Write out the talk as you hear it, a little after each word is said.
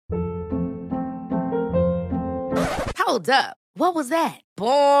Hold up. What was that?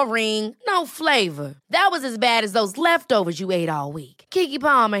 Boring. No flavor. That was as bad as those leftovers you ate all week. Keke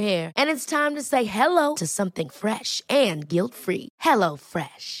Palmer here, and it's time to say hello to something fresh and guilt-free. Hello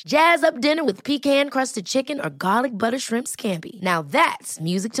Fresh. Jazz up dinner with pecan-crusted chicken or garlic butter shrimp scampi. Now that's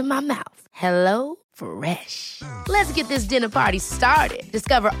music to my mouth. Hello Fresh. Let's get this dinner party started.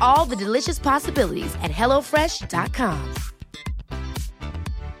 Discover all the delicious possibilities at hellofresh.com.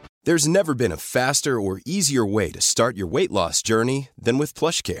 There's never been a faster or easier way to start your weight loss journey than with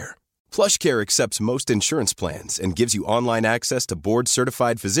PlushCare. PlushCare accepts most insurance plans and gives you online access to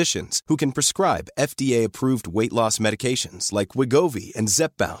board-certified physicians who can prescribe FDA-approved weight loss medications like Wegovy and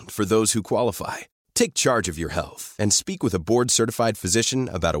Zepbound for those who qualify. Take charge of your health and speak with a board-certified physician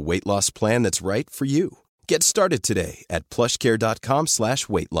about a weight loss plan that's right for you. Get started today at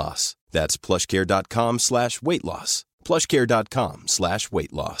plushcare.com/weight loss. That's plushcare.com/weight loss.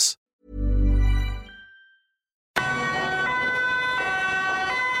 plushcare.com/weight loss.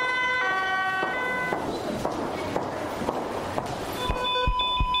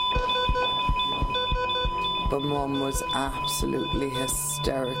 But Mum was absolutely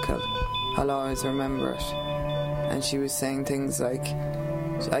hysterical. I'll always remember it. And she was saying things like,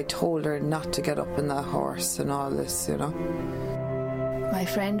 I told her not to get up on that horse and all this, you know. My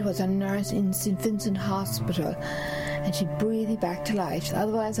friend was a nurse in St Vincent Hospital, and she breathed me back to life.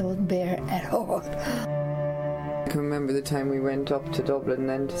 Otherwise, I wouldn't bear it at all. I can remember the time we went up to Dublin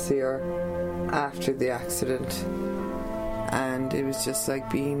then to see her after the accident, and it was just like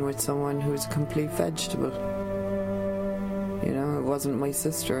being with someone who was a complete vegetable. You know, it wasn't my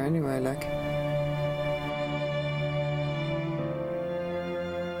sister anyway, like.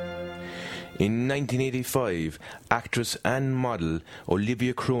 In 1985, actress and model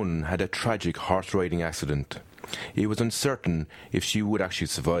Olivia Cronin had a tragic horse riding accident. It was uncertain if she would actually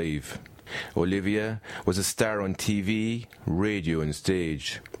survive. Olivia was a star on TV, radio and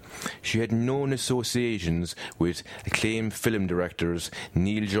stage. She had known associations with acclaimed film directors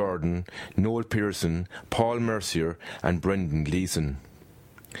Neil Jordan, Noel Pearson, Paul Mercier and Brendan Gleeson.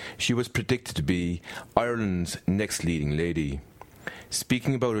 She was predicted to be Ireland's next leading lady.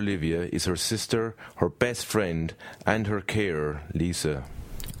 Speaking about Olivia is her sister, her best friend and her carer, Lisa.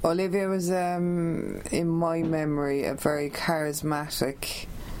 Olivia was, in my memory, a very charismatic,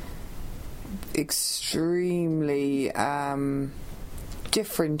 extremely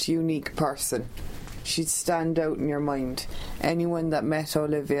different, unique person. She'd stand out in your mind. Anyone that met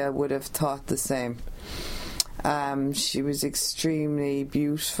Olivia would have thought the same. She was extremely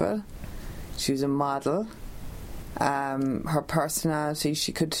beautiful. She was a model. Her personality,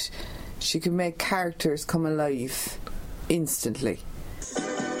 she could make characters come alive instantly.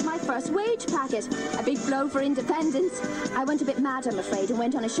 My first wage packet, a big blow for independence. I went a bit mad, I'm afraid, and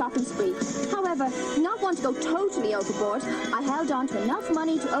went on a shopping spree. However, not want to go totally overboard, I held on to enough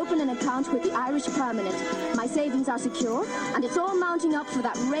money to open an account with the Irish Permanent. My savings are secure, and it's all mounting up for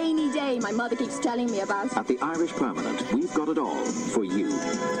that rainy day my mother keeps telling me about. At the Irish Permanent, we've got it all for you.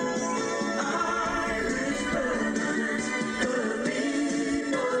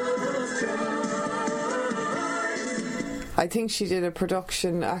 I think she did a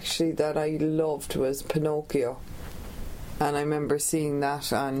production actually that I loved was Pinocchio, and I remember seeing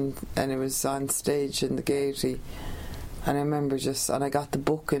that and it was on stage in the Gaiety, and I remember and I got the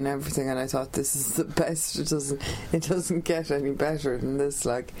book and everything, and I thought this is the best. It doesn't get any better than this,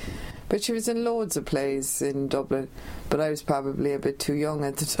 like. But she was in loads of plays in Dublin, but I was probably a bit too young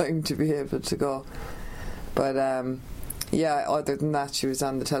at the time to be able to go. But yeah, other than that, she was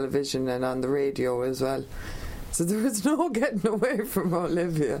on the television and on the radio as well. So there was no getting away from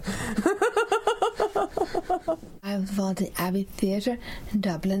Olivia. I was involved in Abbey Theatre in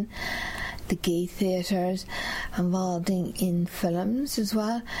Dublin, the Gay Theatres, involved in films as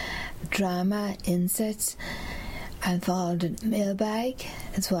well, drama, insets, involved in Mailbag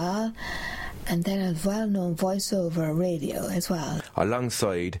as well, and then a well-known voiceover radio as well.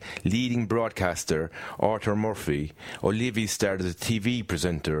 Alongside leading broadcaster Arthur Murphy, Olivia started as a TV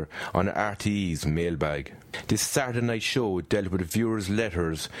presenter on RTE's Mailbag. This Saturday night show dealt with viewers'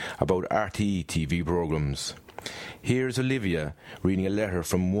 letters about RTE TV programmes. Here's Olivia reading a letter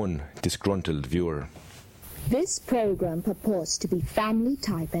from one disgruntled viewer. This program purports to be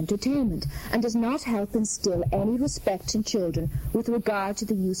family-type entertainment and does not help instill any respect in children with regard to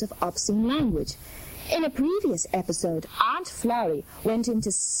the use of obscene language. In a previous episode, Aunt Florrie went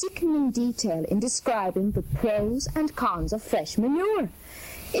into sickening detail in describing the pros and cons of fresh manure.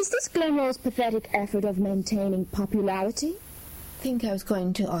 Is this Glenroe's pathetic effort of maintaining popularity? I think I was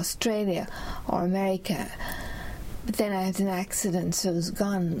going to Australia or America, but then I had an accident, so it was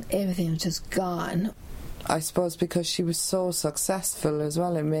gone. Everything was just gone. I suppose because she was so successful as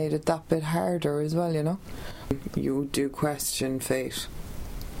well, it made it that bit harder as well, you know. You do question fate,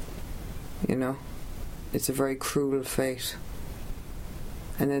 you know. It's a very cruel fate.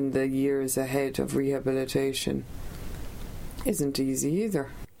 And then the years ahead of rehabilitation isn't easy either.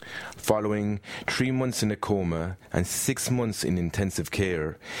 Following 3 months in a coma and 6 months in intensive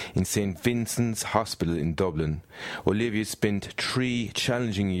care in St Vincent's Hospital in Dublin, Olivia spent 3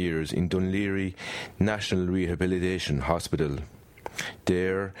 challenging years in Dún Laoghaire National Rehabilitation Hospital.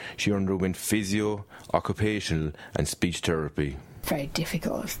 There, she underwent physio, occupational and speech therapy. Very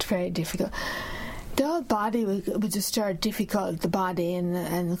difficult, very difficult. The whole body was just difficult, the body,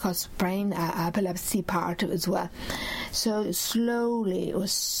 and of course brain epilepsy part of it as well. So slowly, it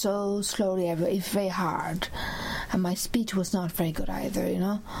was so slowly, it's very hard. And my speech was not very good either, you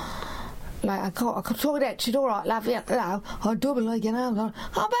know. Like, I could talk that shit all right, laugh, or double, like, you know,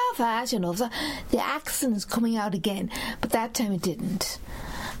 how about that, you know. So the accent is coming out again, but that time it didn't.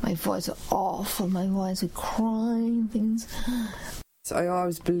 My voice was awful, my voice was crying, things. I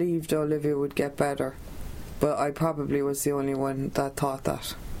always believed Olivia would get better, but I probably was the only one that thought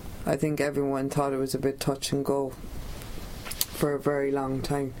that. I think everyone thought it was a bit touch and go for a very long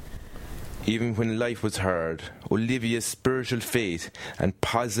time. Even when life was hard, Olivia's spiritual faith and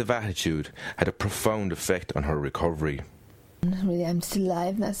positive attitude had a profound effect on her recovery. Really, I'm still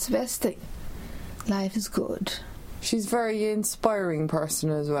alive, and that's the best thing. Life is good. She's a very inspiring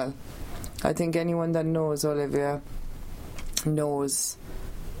person as well. I think anyone that knows Olivia knows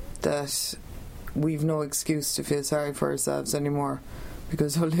that we've no excuse to feel sorry for ourselves anymore,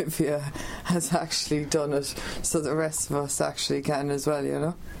 because Olivia has actually done it, so the rest of us actually can as well, you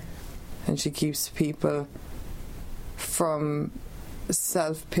know. And she keeps people from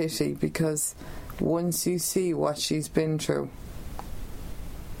self-pity, because once you see what she's been through,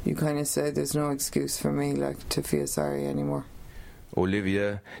 you kind of say there's no excuse for me, like, to feel sorry anymore.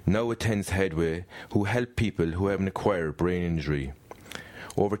 Olivia now attends Headway, who help people who have an acquired brain injury.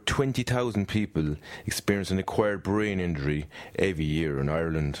 Over 20,000 people experience an acquired brain injury every year in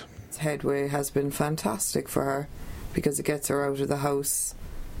Ireland. Headway has been fantastic for her, because it gets her out of the house,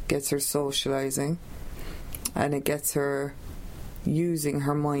 gets her socialising, and it gets her using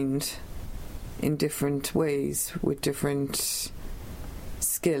her mind in different ways with different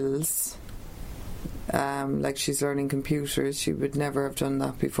skills. Like, she's learning computers. She would never have done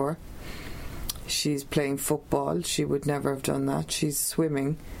that before. She's playing football. She would never have done that. She's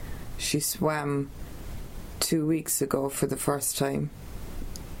swimming. She swam 2 weeks ago for the first time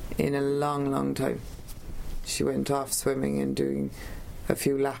in a long, long time. She went off swimming and doing a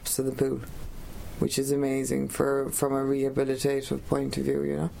few laps of the pool, which is amazing from a rehabilitative point of view,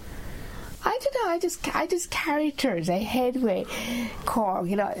 you know. I don't know, I just characters, Headway, Cork,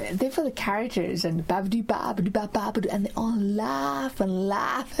 you know, they for the characters and babadoo babadoo babadoo, and they all laugh and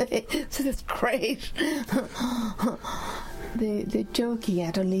laugh. So that's great. The joking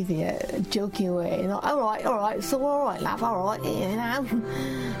at Olivia, joking away, you know, all right, so all right, laugh, all right, you know,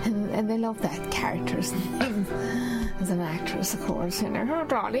 and they love that characters and things. As an actress, of course, and oh,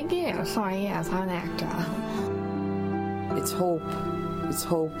 darling, yes, I'm an actor. It's hope. It's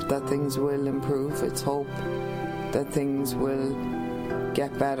hope that things will improve. It's hope that things will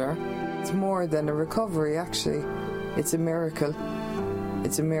get better. It's more than a recovery, actually. It's a miracle.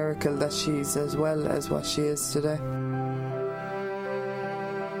 It's a miracle that she's as well as what she is today.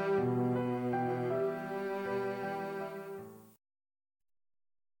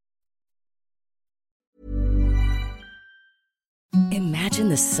 Imagine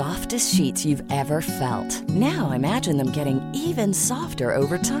the softest sheets you've ever felt. Now imagine them getting even softer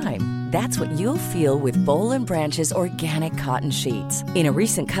over time. That's what you'll feel with Boll & Branch's organic cotton sheets. In a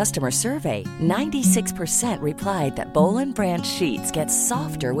recent customer survey, 96% replied that Boll & Branch sheets get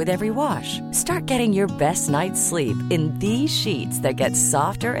softer with every wash. Start getting your best night's sleep in these sheets that get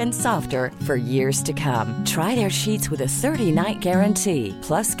softer and softer for years to come. Try their sheets with a 30-night guarantee.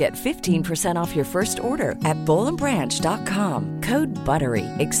 Plus, get 15% off your first order at bollandbranch.com. Code BUTTERY.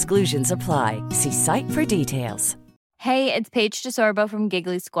 Exclusions apply. See site for details. Hey, it's Paige DeSorbo from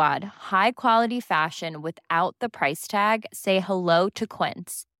Giggly Squad. High quality fashion without the price tag. Say hello to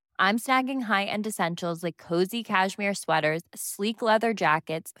Quince. I'm snagging high-end essentials like cozy cashmere sweaters, sleek leather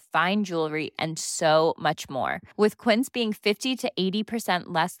jackets, fine jewelry, and so much more. With Quince being 50 to 80%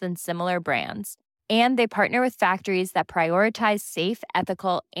 less than similar brands. And they partner with factories that prioritize safe,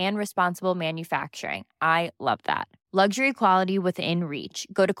 ethical, and responsible manufacturing. I love that. Luxury quality within reach.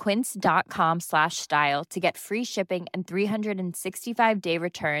 Go to quince.com/style to get free shipping and 365-day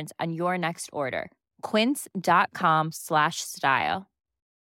returns on your next order. Quince.com/style.